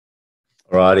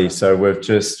Alrighty, so we've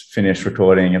just finished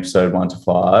recording episode 1 to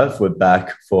 5. We're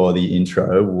back for the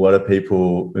intro. What have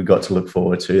people got to look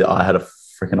forward to? I had a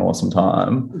freaking awesome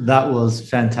time. That was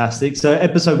fantastic. So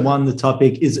episode 1, the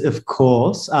topic is, of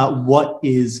course, what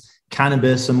is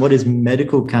cannabis and what is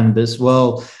medical cannabis?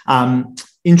 Well,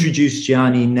 introduced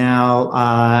Gianni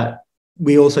now.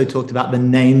 We also talked about the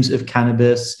names of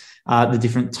cannabis, the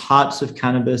different types of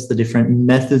cannabis, the different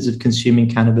methods of consuming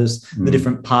cannabis, the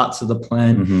different parts of the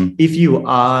plant. If you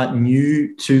are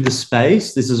new to the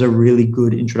space, this is a really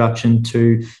good introduction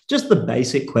to just the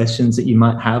basic questions that you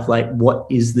might have, like what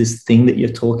is this thing that you're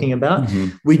talking about?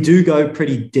 We do go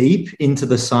pretty deep into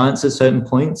the science at certain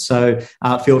points, so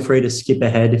feel free to skip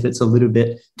ahead if it's a little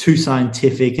bit too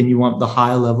scientific and you want the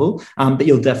higher level, but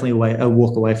you'll definitely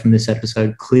walk away from this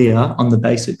episode clear on the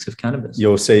basics of cannabis.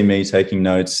 You'll see me taking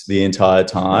notes the entire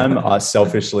time.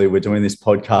 We're doing this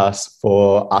podcast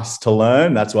for us to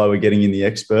learn. That's why we're getting in the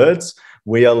experts.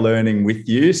 We are learning with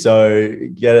you. So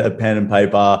get a pen and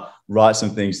paper, write some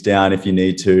things down if you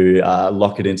need to,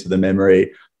 lock it into the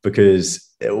memory, because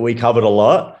we covered a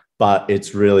lot, but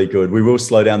it's really good. We will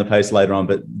slow down the pace later on,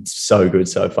 but so good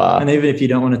so far. And even if you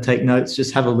don't want to take notes,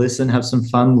 just have a listen, have some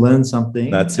fun, learn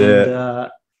something. That's it.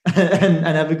 And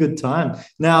have a good time.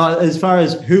 Now, as far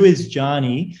as who is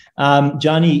Gianni,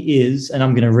 Gianni is, and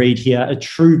I'm going to read here, a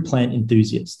true plant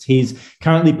enthusiast. He's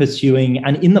currently pursuing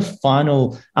and in the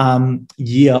final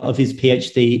year of his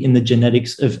PhD in the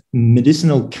genetics of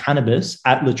medicinal cannabis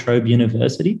at La Trobe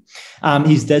University.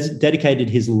 He's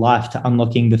dedicated his life to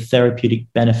unlocking the therapeutic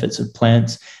benefits of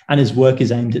plants, and his work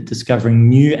is aimed at discovering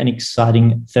new and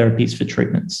exciting therapies for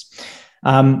treatments.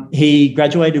 He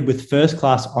graduated with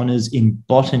first-class honours in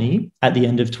botany at the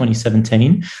end of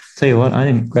 2017. Tell you what, I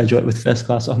didn't graduate with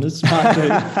first-class honours. Smart dude.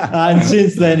 And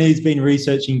since then, he's been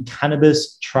researching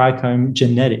cannabis trichome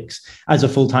genetics as a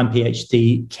full-time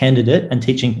PhD candidate and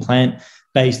teaching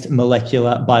plant-based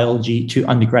molecular biology to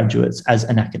undergraduates as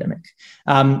an academic.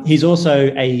 He's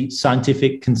also a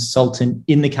scientific consultant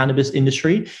in the cannabis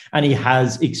industry, and he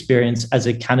has experience as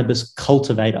a cannabis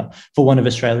cultivator for one of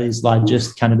Australia's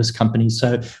largest cannabis companies.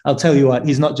 So I'll tell you what,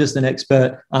 he's not just an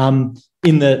expert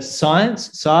in the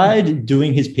science side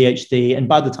doing his PhD, and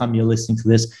by the time you're listening to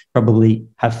this, probably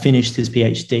have finished his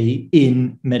PhD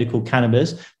in medical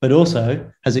cannabis, but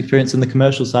also has experience in the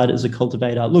commercial side as a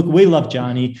cultivator. Look, we love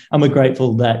Gianni, and we're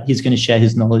grateful that he's going to share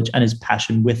his knowledge and his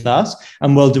passion with us,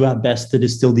 and we'll do our best to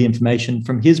distill the information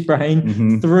from his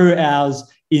brain through ours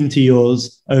into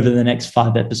yours over the next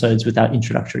 5 episodes with our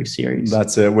introductory series.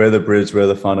 That's it. We're the bridge, we're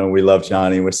the funnel. We love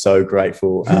Gianni. We're so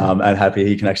grateful and happy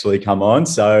he can actually come on.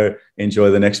 So enjoy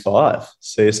the next 5.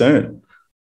 See you soon.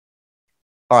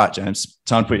 All right, James,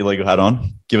 time to put your legal hat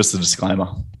on. Give us the disclaimer.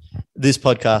 This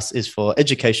podcast is for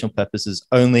educational purposes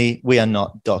only. We are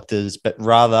not doctors, but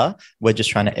rather we're just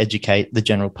trying to educate the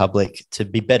general public to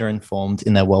be better informed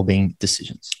in their well-being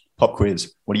decisions. Pop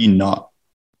quiz. What are you not?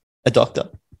 A doctor.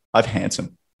 I'm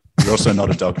handsome. You're also not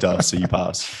a doctor, so you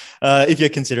pass. If you're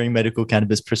considering medical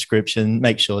cannabis prescription,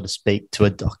 make sure to speak to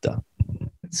a doctor.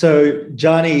 So,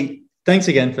 Gianni, thanks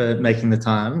again for making the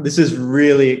time. This is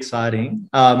really exciting.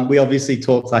 We obviously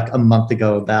talked like a month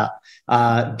ago about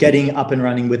getting up and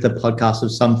running with a podcast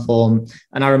of some form.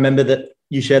 And I remember that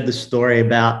you shared the story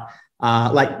about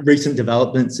like recent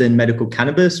developments in medical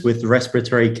cannabis with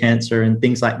respiratory cancer and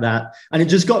things like that. And it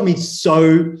just got me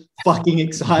so fucking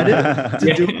excited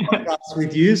to do a podcast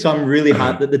with you. So I'm really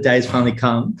hyped that the day's finally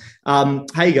come. How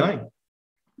are you going?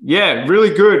 Yeah,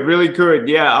 really good, really good.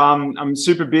 Yeah, I'm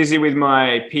super busy with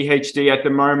my PhD at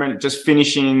the moment, just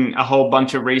finishing a whole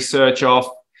bunch of research off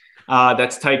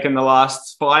that's taken the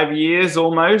last 5 years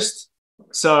almost.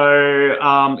 So,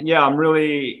 yeah, I'm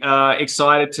really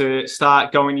excited to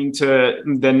start going into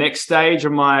the next stage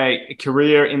of my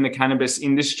career in the cannabis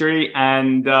industry,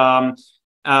 and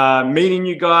meeting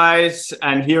you guys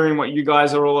and hearing what you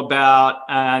guys are all about,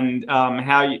 and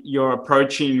how you're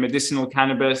approaching medicinal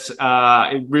cannabis.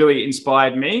 It really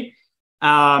inspired me.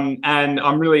 And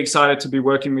I'm really excited to be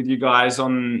working with you guys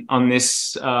on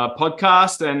this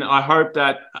podcast, and I hope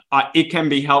that it can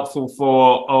be helpful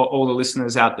for all the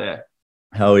listeners out there.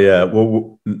 Hell yeah.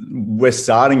 Well, we're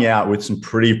starting out with some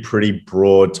pretty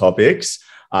broad topics,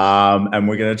 and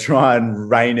we're going to try and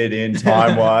rein it in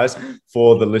time-wise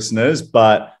for the listeners,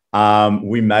 but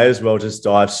we may as well just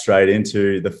dive straight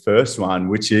into the first one,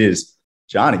 which is,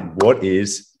 Gianni, what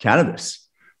is cannabis?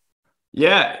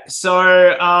 Yeah. So,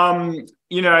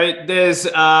 you know, there's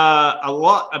a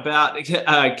lot about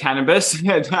cannabis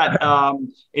that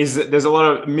there's a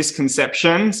lot of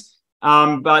misconceptions.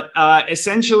 But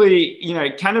essentially, you know,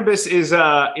 cannabis is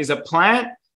a plant,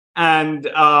 and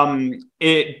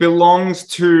it belongs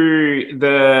to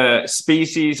the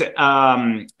species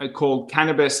called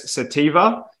Cannabis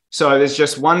sativa. So there's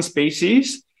just one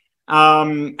species,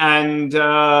 and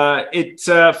it's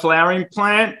a flowering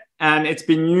plant, and it's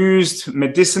been used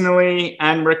medicinally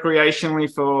and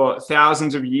recreationally for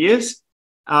thousands of years.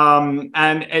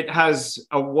 And it has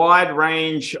a wide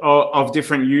range of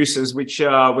different uses, which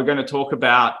we're going to talk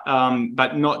about,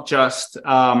 but not just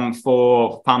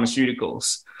for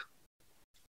pharmaceuticals.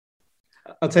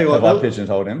 I'll tell you what. I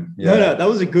pigeonholed him? Yeah. No, that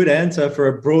was a good answer for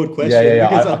a broad question.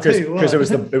 Yeah. Because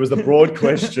it was the broad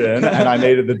question, and I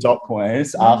needed the dot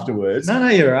points afterwards. No,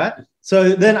 you're right. So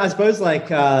then I suppose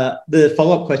the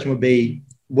follow-up question would be,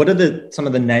 what are some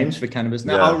of the names for cannabis?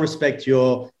 Now, I'll respect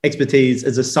your expertise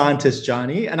as a scientist,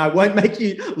 Johnny, and I won't make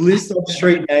you list off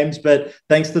street names, but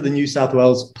thanks to the New South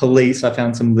Wales Police, I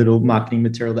found some little marketing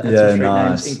material that had some street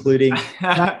names, including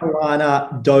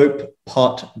marijuana, dope,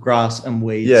 pot, grass, and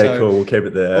weed. Yeah, so cool. We'll keep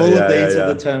it there. All of these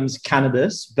are the terms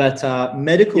cannabis, but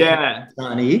medical cannabis,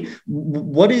 Johnny,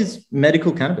 what is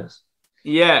medical cannabis?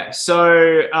 Yeah,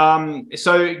 so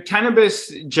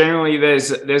cannabis generally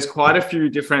there's quite a few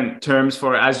different terms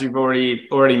for it, as you've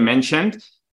already mentioned,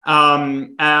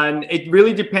 and it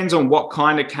really depends on what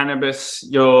kind of cannabis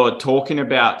you're talking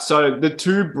about. So the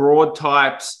two broad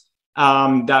types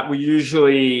that we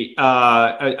usually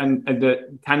and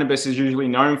the cannabis is usually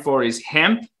known for is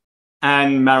hemp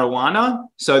and marijuana.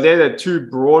 So they're the two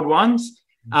broad ones.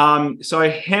 So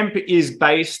hemp is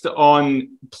based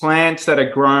on plants that are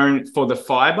grown for the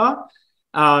fiber,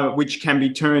 which can be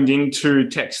turned into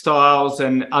textiles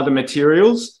and other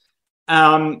materials.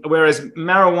 Whereas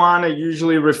marijuana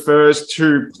usually refers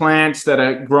to plants that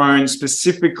are grown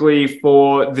specifically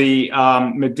for the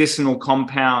medicinal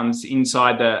compounds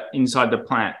inside the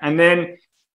plant. And then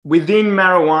within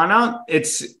marijuana,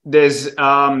 there's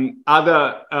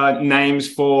other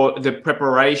names for the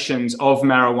preparations of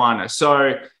marijuana.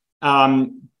 So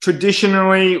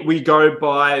traditionally, we go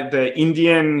by the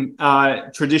Indian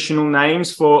traditional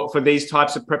names for these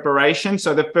types of preparations.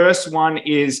 So the first one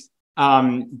is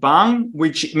bhang,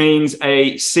 which means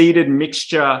a seeded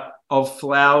mixture of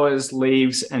flowers,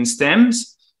 leaves, and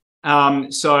stems.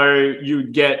 So you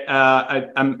get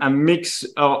a mix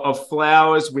of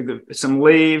flowers with some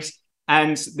leaves,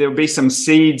 and there'll be some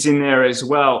seeds in there as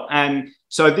well. And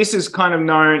so this is kind of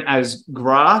known as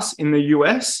grass in the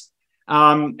US.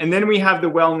 And then we have the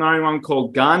well-known one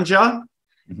called ganja.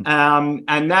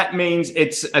 And that means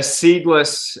it's a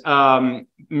seedless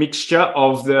mixture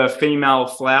of the female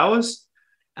flowers.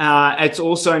 It's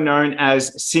also known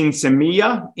as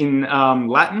sinsemilla in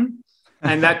Latin.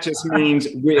 And that just means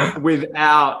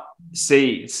without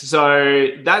seeds. So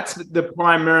that's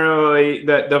primarily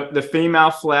the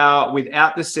female flower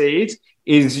without the seeds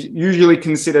is usually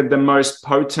considered the most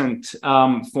potent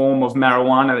form of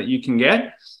marijuana that you can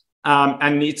get.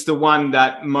 And it's the one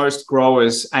that most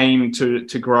growers aim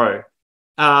to grow.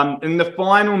 And the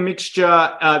final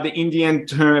mixture, the Indian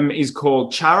term is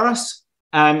called charas,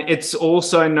 and it's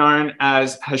also known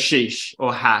as hashish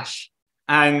or hash.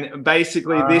 And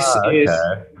basically this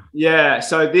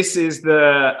so this is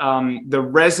the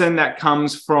resin that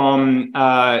comes from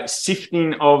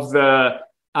sifting of the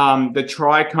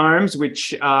trichomes,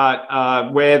 which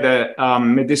are where the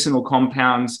medicinal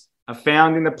compounds are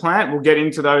found in the plant. We'll get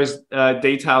into those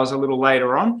details a little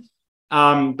later on.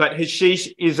 But hashish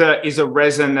is a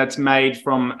resin that's made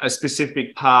from a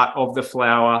specific part of the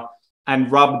flower and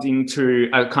rubbed into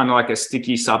a kind of like a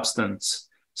sticky substance.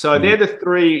 So they're the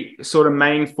three sort of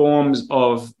main forms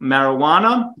of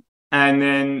marijuana. And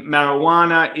then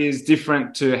marijuana is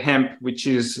different to hemp, which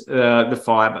is the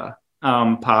fiber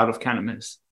part of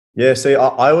cannabis. Yeah, see,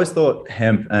 I always thought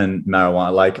hemp and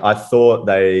marijuana, I thought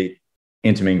they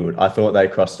intermingled. I thought they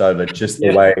crossed over just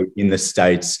the way in the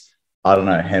States, I don't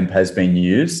know, hemp has been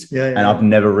used. And I've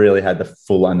never really had the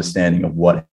full understanding of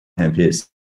what hemp is.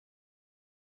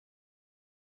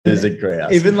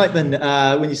 Even like when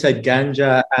you said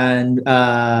ganja and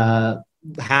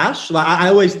hash, I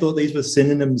always thought these were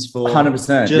synonyms for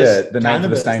 100%. The name for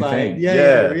the same thing.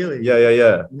 Really.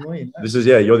 Yeah. This is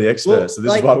you're the expert, so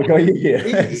this is why we got you here.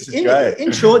 This is great.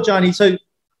 In short, Johnny, so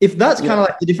if that's kind of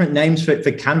like the different names for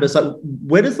cannabis,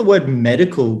 where does the word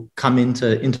medical come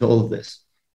into all of this?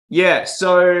 Yeah,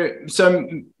 so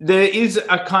there is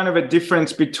a kind of a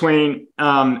difference between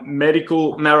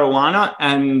medical marijuana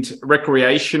and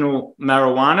recreational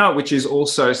marijuana, which is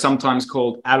also sometimes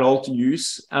called adult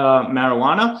use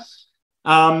marijuana.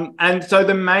 And so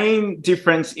the main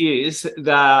difference is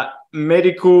that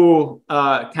medical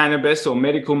cannabis or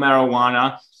medical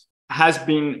marijuana has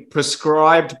been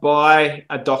prescribed by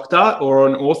a doctor or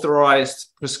an authorized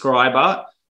prescriber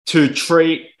to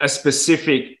treat a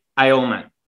specific ailment.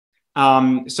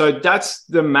 So that's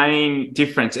the main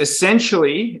difference.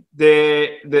 Essentially,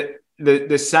 they're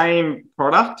the same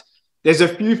product. There's a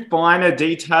few finer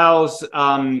details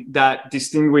that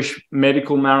distinguish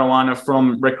medical marijuana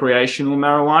from recreational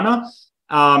marijuana,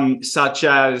 such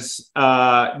as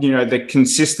the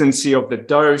consistency of the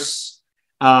dose.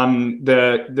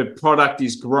 The product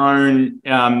is grown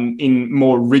in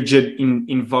more rigid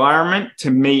environment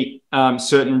to meet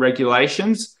certain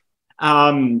regulations. But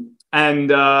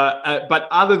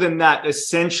other than that,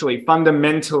 essentially,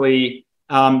 fundamentally,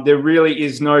 there really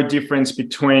is no difference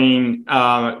between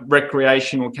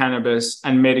recreational cannabis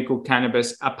and medical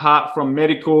cannabis, apart from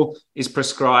medical is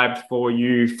prescribed for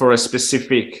you for a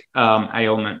specific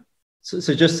ailment.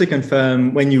 So just to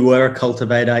confirm, when you were a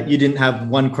cultivator, you didn't have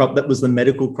one crop that was the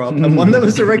medical crop and one that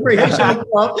was the recreational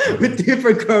crop with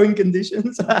different growing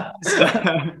conditions? So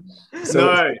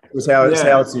it's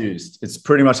how it's used. It's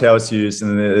pretty much how it's used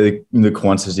in the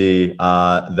quantity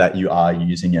that you are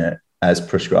using it as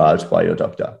prescribed by your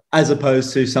doctor, as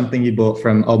opposed to something you bought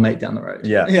from old mate down the road.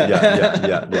 Yeah. Exactly.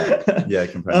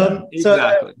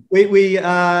 So we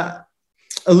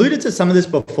alluded to some of this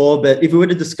before, but if we were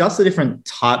to discuss the different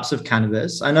types of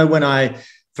cannabis, I know when I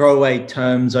throw away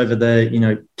terms over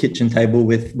the kitchen table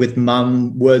with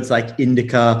mum, words like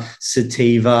indica,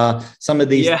 sativa, some of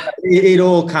these, it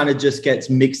all kind of just gets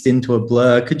mixed into a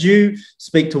blur. Could you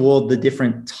speak toward the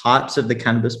different types of the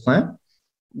cannabis plant?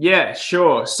 Yeah,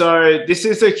 sure. So this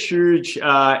is a huge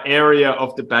area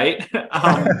of debate.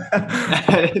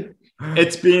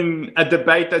 It's been a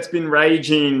debate that's been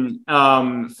raging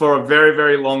for a very,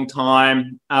 very long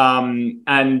time.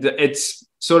 And it's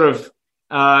sort of,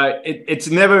 it's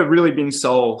never really been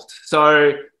solved.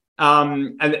 So,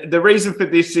 and the reason for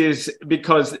this is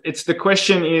because the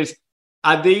question is,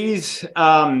 are these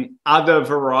other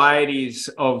varieties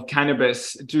of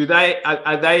cannabis,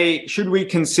 should we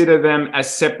consider them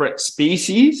as separate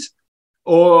species?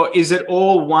 Or is it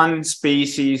all one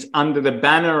species under the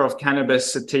banner of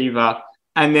cannabis sativa,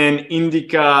 and then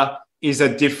indica is a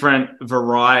different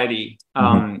variety?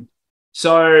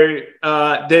 So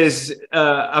there's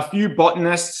a few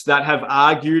botanists that have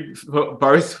argued for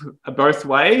both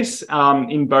ways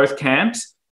in both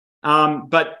camps.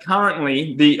 But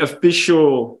currently, the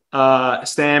official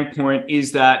standpoint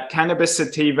is that cannabis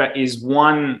sativa is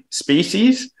one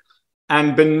species,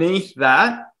 and beneath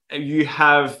that, you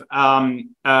have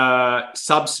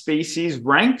subspecies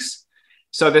ranks.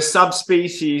 So the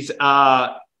subspecies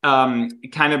are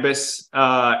cannabis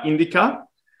indica,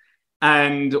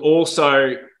 and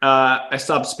also a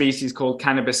subspecies called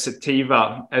cannabis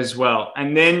sativa as well.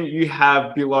 And then you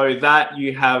have below that,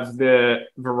 you have the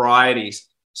varieties.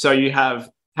 So you have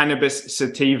cannabis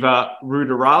sativa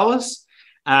ruderalis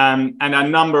and a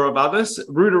number of others.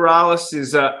 Ruderalis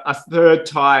is a third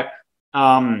type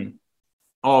of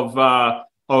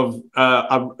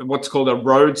what's called a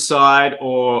roadside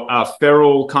or a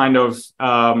feral kind of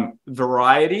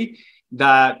variety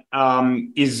that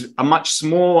is a much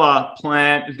smaller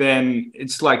plant than,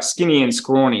 it's like skinny and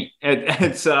scrawny.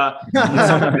 It's you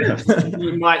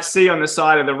might see on the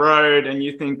side of the road and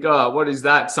you think, oh, what is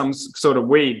that? Some sort of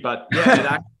weed, but yeah, it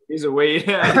actually is a weed.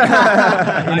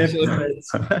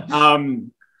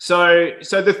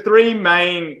 So the three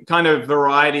main kind of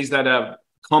varieties that are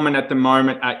common at the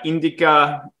moment are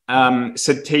indica,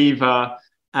 sativa,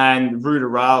 and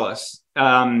ruderalis.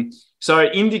 So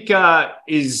indica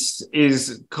is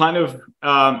kind of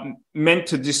meant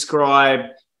to describe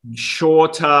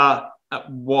shorter,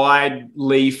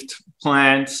 wide-leafed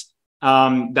plants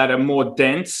that are more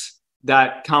dense,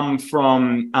 that come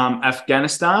from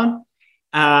Afghanistan,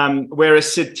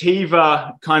 whereas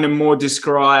sativa kind of more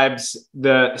describes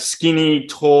the skinny,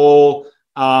 tall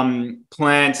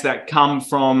plants that come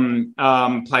from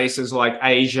places like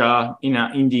Asia,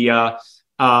 India,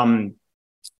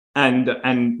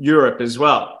 and Europe as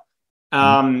well.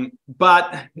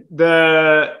 But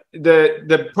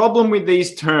the problem with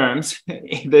these terms,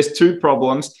 there's two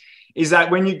problems, is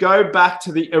that when you go back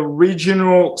to the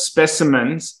original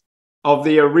specimens of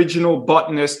the original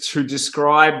botanists who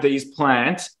described these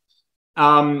plants,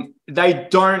 they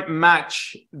don't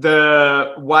match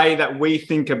the way that we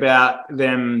think about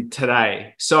them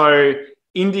today. So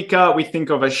indica, we think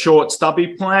of a short,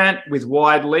 stubby plant with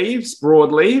wide leaves,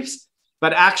 broad leaves.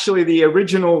 But actually, the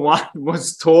original one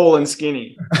was tall and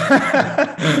skinny.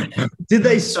 Did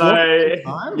they swap the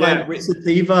time? Yeah, like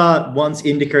sativa wants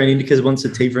indica and indica wants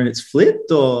sativa and it's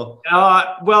flipped, or?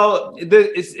 Well,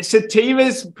 the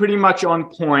sativa's pretty much on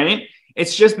point.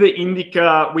 It's just the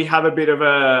indica, we have a bit of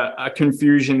a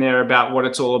confusion there about what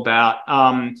it's all about.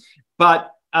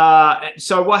 But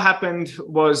So what happened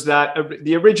was that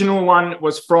the original one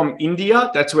was from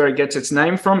India. That's where it gets its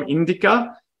name from,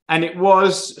 indica. And it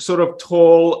was sort of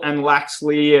tall and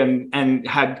laxly and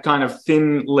had kind of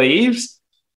thin leaves.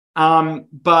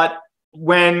 But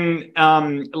when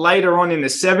later on in the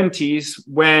 70s,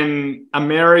 when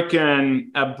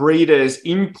American breeders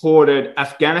imported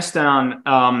Afghanistan,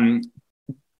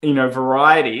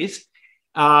 varieties,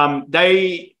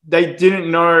 they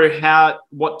didn't know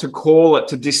what to call it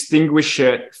to distinguish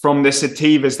it from the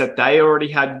sativas that they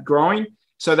already had growing.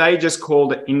 So they just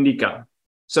called it indica.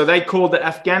 So they called the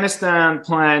Afghanistan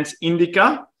plants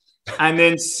indica. And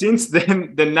then since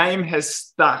then, the name has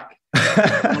stuck.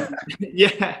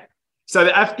 Yeah. So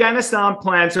the Afghanistan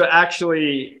plants are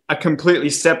actually a completely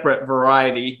separate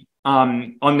variety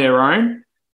on their own.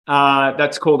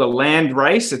 That's called a land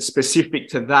race. It's specific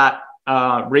to that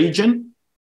region.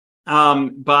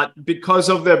 But because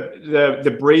of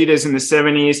the breeders in the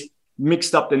 70s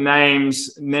mixed up the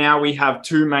names, now we have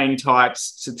two main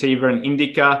types, sativa and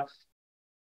indica.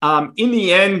 In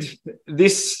the end,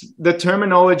 the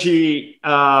terminology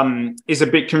is a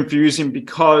bit confusing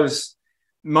because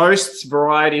most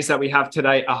varieties that we have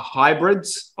today are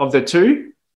hybrids of the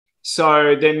two.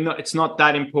 So it's not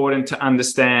that important to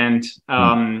understand,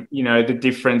 the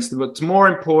difference. What's more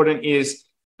important is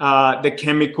the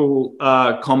chemical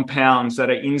compounds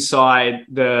that are inside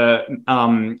the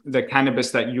cannabis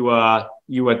that you are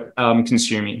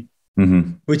consuming.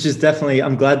 Mm-hmm. Which is definitely,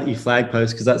 I'm glad that you flagged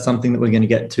post, because that's something that we're going to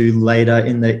get to later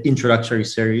in the introductory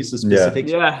series, the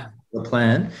specifics of the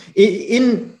plan.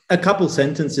 In a couple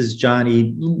sentences,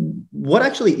 Gianni, what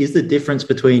actually is the difference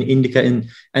between indica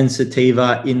and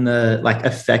sativa in the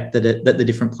effect that the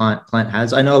different plant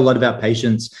has? I know a lot of our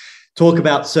patients talk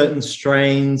about certain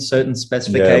strains, certain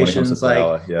specifications,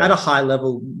 at a high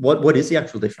level, what is the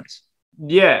actual difference?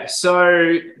 Yeah,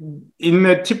 so in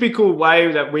the typical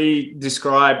way that we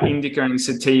describe indica and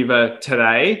sativa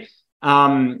today,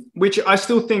 which I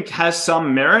still think has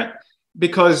some merit,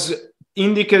 because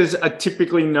indicas are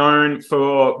typically known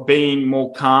for being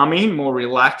more calming, more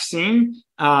relaxing,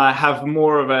 have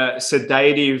more of a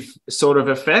sedative sort of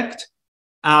effect.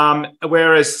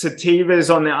 Whereas sativas,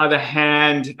 on the other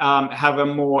hand, have a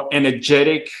more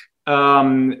energetic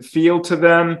feel to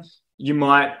them. You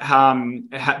might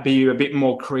be a bit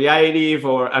more creative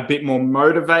or a bit more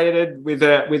motivated with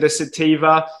a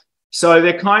sativa. So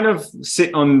they kind of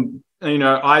sit on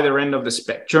either end of the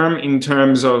spectrum in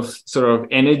terms of sort of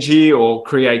energy or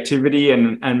creativity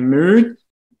and mood.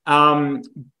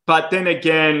 But then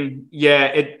again,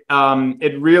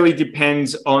 it really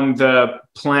depends on the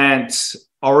plant's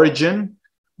origin,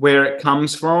 where it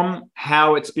comes from,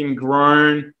 how it's been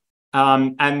grown,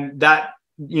 and that,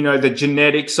 the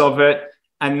genetics of it,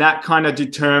 and that kind of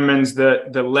determines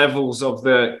the levels of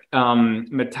the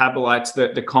metabolites,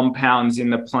 the compounds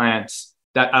in the plants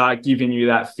that are giving you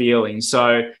that feeling.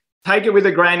 So take it with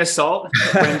a grain of salt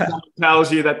when someone tells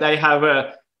you that they have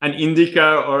an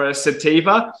indica or a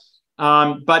sativa.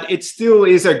 But it still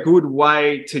is a good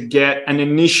way to get an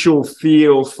initial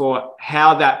feel for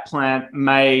how that plant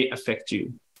may affect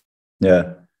you.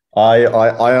 Yeah, I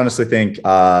honestly think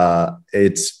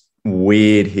it's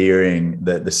weird hearing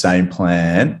that the same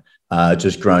plant,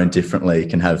 just grown differently,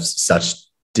 can have such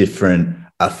different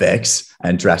effects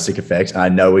and drastic effects. And I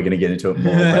know we're going to get into it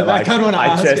more. But I kind of want to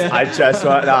ask.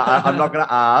 I'm not going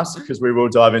to ask, because we will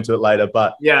dive into it later.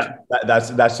 But yeah, that's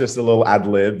just a little ad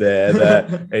lib there.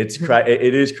 That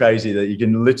it is crazy that you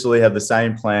can literally have the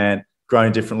same plant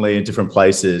grown differently in different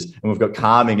places, and we've got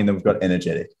calming and then we've got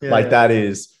energetic.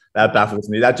 That baffles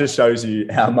me. That just shows you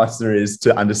how much there is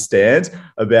to understand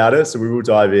about it. So we will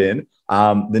dive in.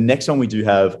 The next one we do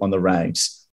have on the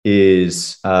ranks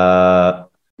is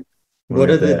what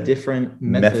are the different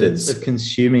methods of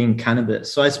consuming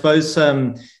cannabis? So I suppose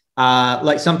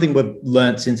something we've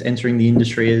learned since entering the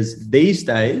industry is these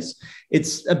days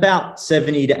it's about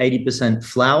 70 to 80%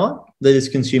 flower that is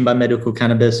consumed by medical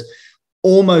cannabis.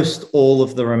 Almost all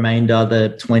of the remainder,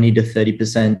 the 20 to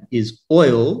 30%, is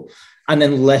oil. And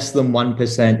then less than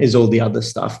 1% is all the other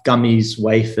stuff: gummies,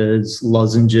 wafers,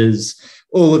 lozenges,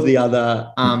 all of the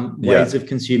other ways of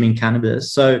consuming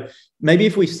cannabis. So maybe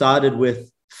if we started with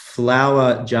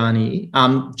flower, Gianni,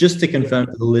 just to confirm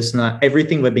to the listener,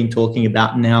 everything we've been talking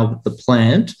about now with the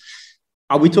plant,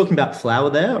 are we talking about flower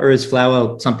there, or is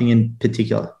flower something in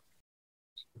particular?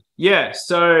 Yeah,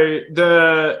 so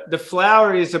the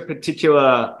flower is a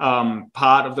particular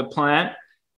part of the plant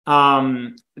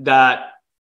that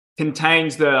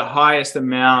contains the highest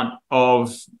amount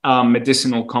of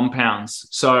medicinal compounds.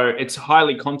 So it's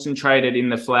highly concentrated in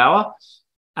the flower,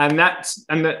 and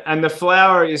the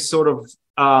flower is sort of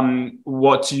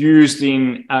what's used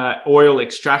in oil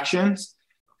extractions,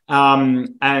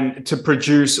 and to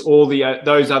produce all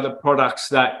those other products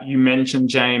that you mentioned,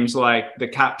 James, like the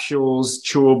capsules,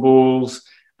 chewables,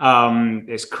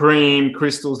 there's cream,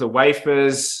 crystals, the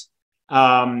wafers,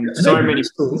 so many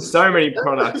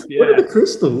products. Yeah. What are the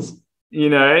crystals?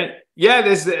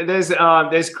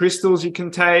 There's crystals you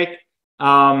can take.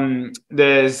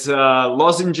 There's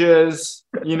lozenges.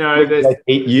 There's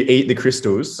you eat the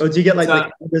crystals. Oh, do you get like the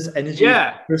cannabis energy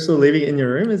crystal leaving it in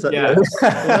your room? Is that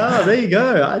oh, there you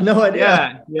go. I had no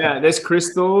idea. Yeah. There's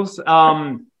crystals.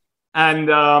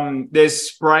 And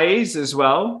there's sprays as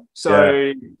well.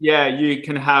 So you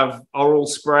can have oral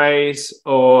sprays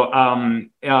or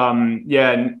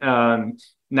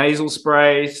nasal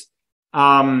sprays.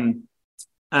 And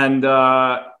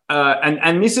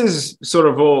this is sort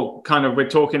of all kind of, we're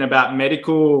talking about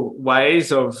medical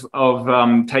ways of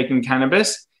taking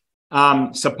cannabis.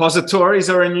 Suppositories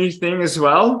are a new thing as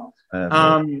well.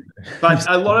 But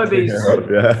a lot of these,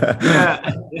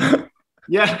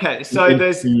 so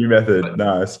there's new method.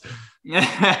 Nice.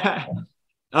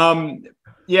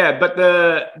 But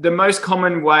the most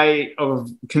common way of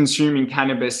consuming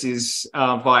cannabis is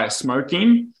via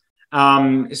smoking.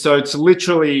 So it's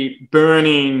literally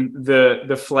burning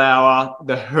the flower,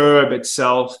 the herb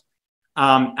itself,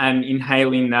 and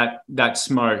inhaling that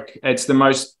smoke. It's the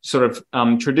most sort of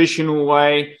traditional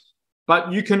way.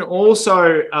 But you can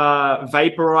also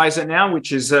vaporize it now,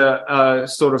 which is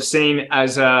sort of seen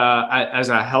as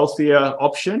a healthier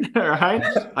option, right?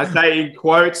 I say in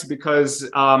quotes because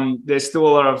there's still a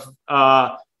lot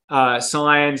of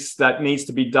science that needs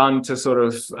to be done to sort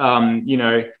of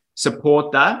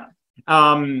support that.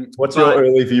 What's your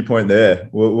early viewpoint there?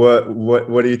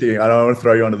 What do you think? I don't want to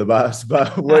throw you under the bus,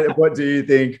 but what do you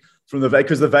think from the vape?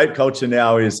 Because the vape culture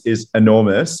now is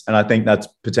enormous, and I think that's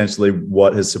potentially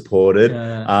what has supported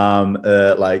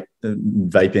like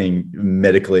vaping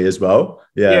medically as well.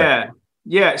 Yeah.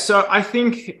 So I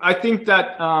think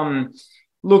that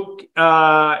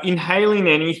inhaling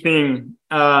anything,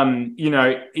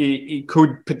 it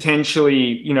could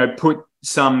potentially put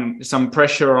some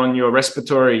pressure on your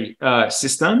respiratory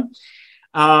system.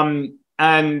 And,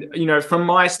 from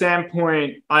my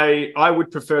standpoint, I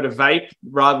would prefer to vape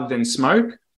rather than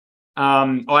smoke.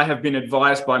 I have been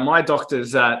advised by my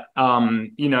doctors that,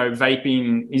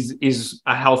 vaping is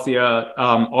a healthier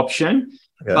option,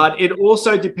 but it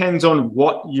also depends on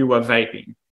what you are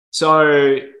vaping.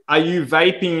 So are you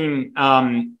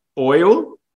vaping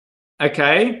oil?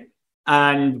 Okay.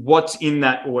 And what's in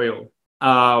that oil?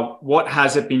 What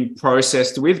has it been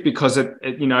processed with? Because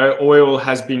oil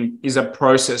is a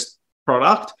processed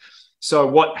product.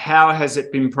 So how has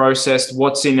it been processed?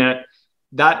 What's in it?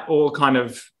 That all kind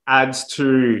of adds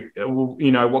to,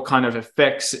 what kind of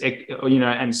effects,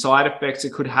 and side effects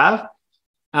it could have.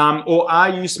 Or are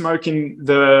you smoking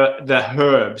the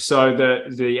herb? So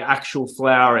the actual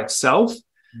flower itself.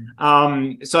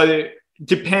 So it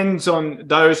depends on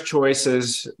those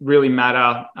choices really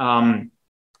matter,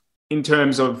 in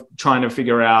terms of trying to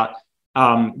figure out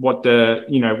what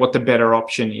the better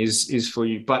option is for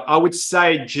you. But I would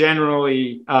say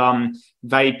generally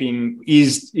vaping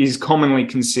is commonly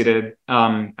considered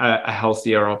a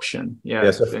healthier option.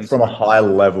 So from a high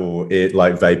level, it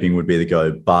like vaping would be the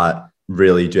go, but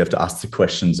really do you have to ask the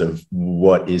questions of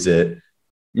what is it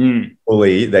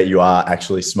fully that you are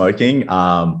actually smoking,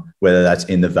 whether that's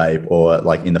in the vape or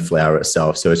like in the flower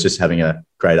itself. So it's just having a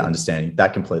greater understanding.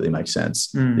 That completely makes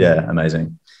sense. Yeah,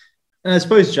 amazing. And I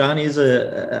suppose, Johnny, is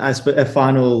a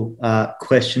final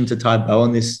question to tie a bow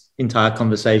on this entire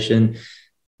conversation.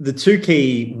 The two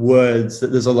key words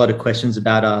that there's a lot of questions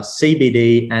about are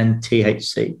CBD and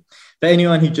THC. For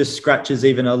anyone who just scratches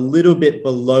even a little bit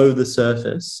below the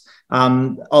surface,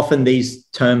 often these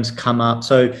terms come up.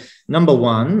 So number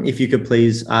one, if you could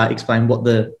please explain what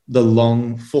the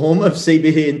long form of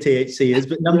CBD and THC is.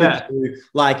 But number two,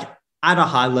 like at a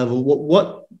high level,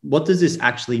 what does this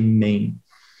actually mean?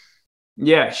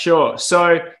 Yeah, sure.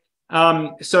 So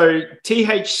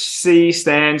THC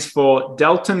stands for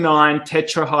delta-9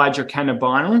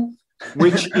 tetrahydrocannabinol,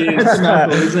 which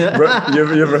is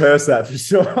you've rehearsed that for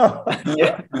sure.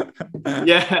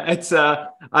 It's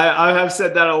I have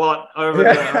said that a lot over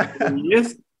the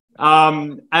years.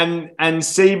 And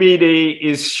CBD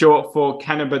is short for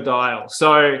cannabidiol.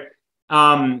 So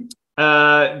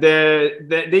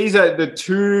these are the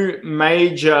two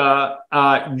major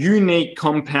unique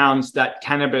compounds that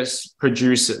cannabis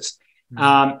produces,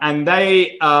 and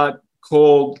they are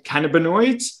called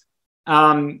cannabinoids.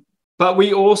 But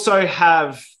we also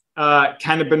have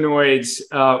cannabinoids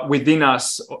within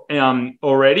us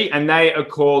already, and they are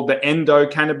called the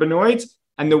endocannabinoids.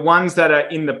 And the ones that are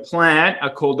in the plant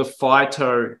are called the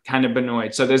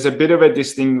phytocannabinoids. So there's a bit of a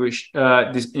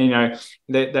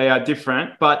they are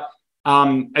different, but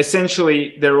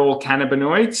essentially they're all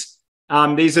cannabinoids.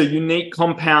 These are unique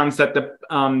compounds that the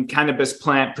cannabis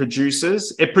plant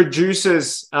produces. It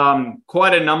produces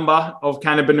quite a number of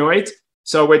cannabinoids.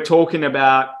 So we're talking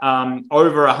about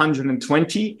over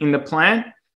 120 in the plant.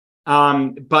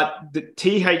 But the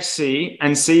THC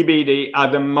and CBD are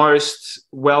the most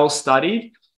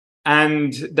well-studied,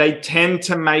 and they tend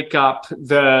to make up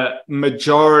the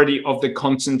majority of the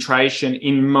concentration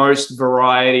in most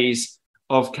varieties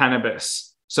of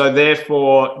cannabis. So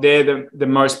therefore, they're the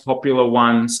most popular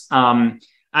ones. And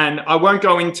I won't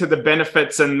go into the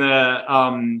benefits and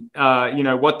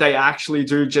the, what they actually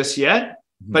do just yet.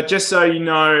 But just so you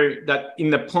know that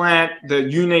in the plant, the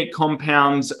unique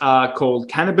compounds are called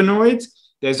cannabinoids.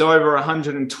 There's over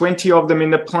 120 of them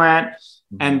in the plant,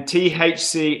 and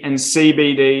THC and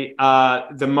CBD are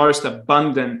the most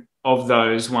abundant of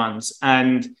those ones.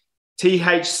 And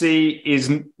THC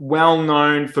is well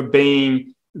known for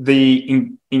being the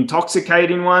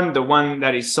intoxicating one, the one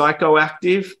that is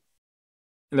psychoactive,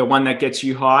 the one that gets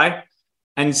you high.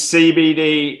 And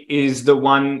CBD is the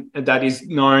one that is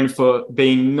known for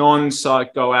being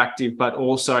non-psychoactive, but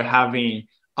also having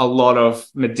a lot of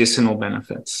medicinal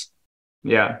benefits.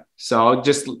 Yeah. So I'll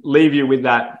just leave you with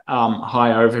that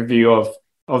high overview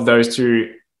of those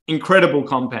two incredible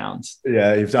compounds.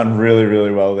 Yeah, you've done really,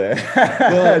 really well there.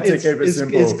 Well,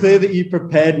 it's clear that you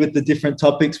prepared with the different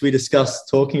topics we discussed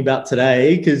talking about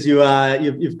today, because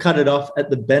you've cut it off at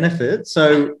the benefit.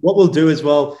 So what we'll do is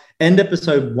end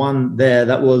episode 1 there.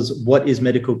 That was what is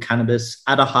medical cannabis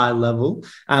at a high level.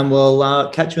 And we'll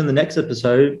catch you in the next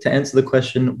episode to answer the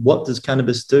question, what does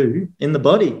cannabis do in the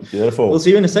body? Beautiful. We'll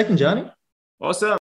see you in a second, Johnny. Awesome.